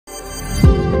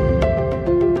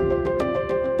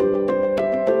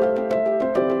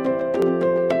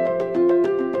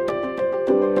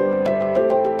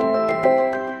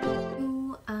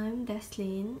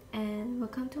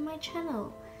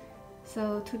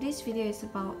today's video is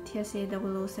about TSA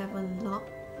 007 lock,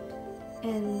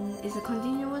 and it's a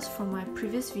continuous from my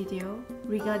previous video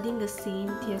regarding the same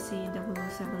TSA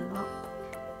 007 lock,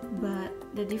 but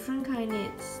the different kind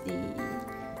is the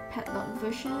padlock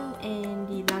version and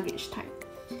the luggage type.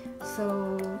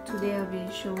 So today I'll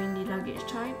be showing the luggage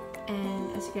type,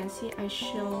 and as you can see I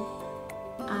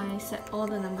set all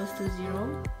the numbers to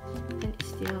 0 and it's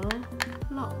still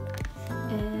locked,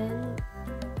 and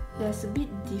there's a bit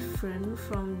different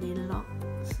from the lock.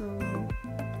 So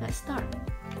let's start.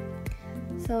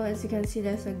 So as you can see,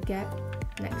 there's a gap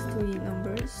next to the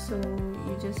numbers, so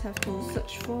you just have to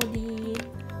search for the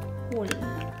hole.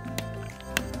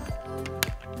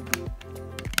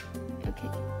 Okay,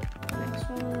 next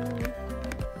one,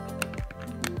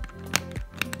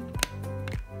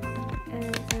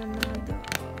 and another.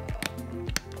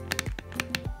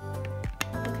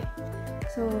 Okay,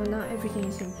 so now everything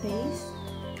is in place.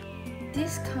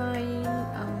 This kind,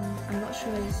 I'm not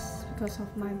sure it's because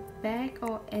of my bag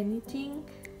or anything,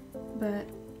 but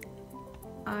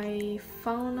I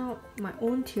found out my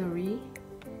own theory.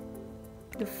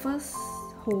 The first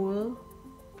whole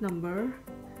number,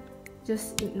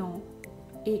 just ignore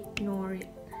it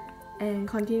and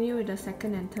continue with the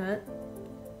second and third.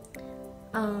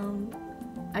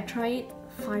 I tried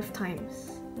 5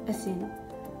 times, as in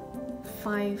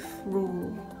 5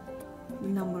 row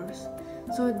numbers.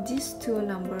 So these 2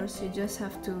 numbers, you just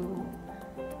have to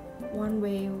one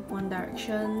way, one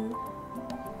direction,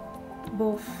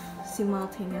 both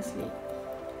simultaneously.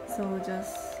 So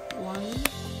just 1,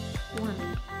 1,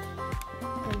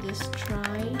 and just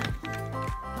try.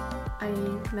 I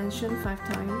mentioned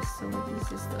 5 times, so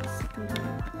this is the second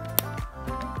time.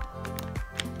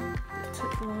 The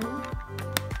third one,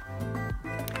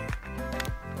 the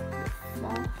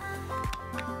 4th,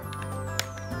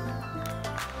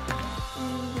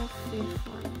 and the 5th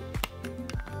one.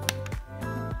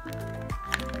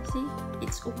 See,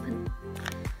 it's open.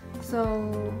 So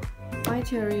my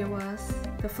theory was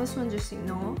the first one just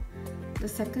ignore, the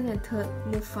second and third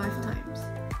move 5 times.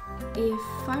 If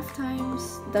 5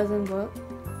 times doesn't work,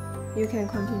 you can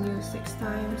continue 6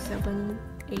 times, 7,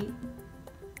 8,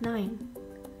 9.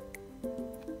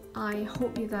 I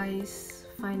hope you guys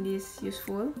find this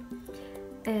useful,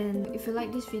 and if you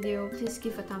like this video, please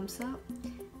give a thumbs up.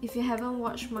 If you haven't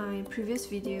watched my previous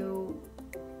video,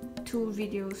 2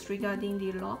 videos regarding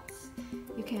the locks,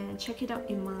 you can check it out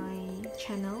in my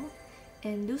channel,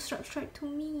 and do subscribe to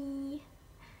me.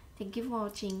 Thank you for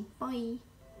watching. Bye.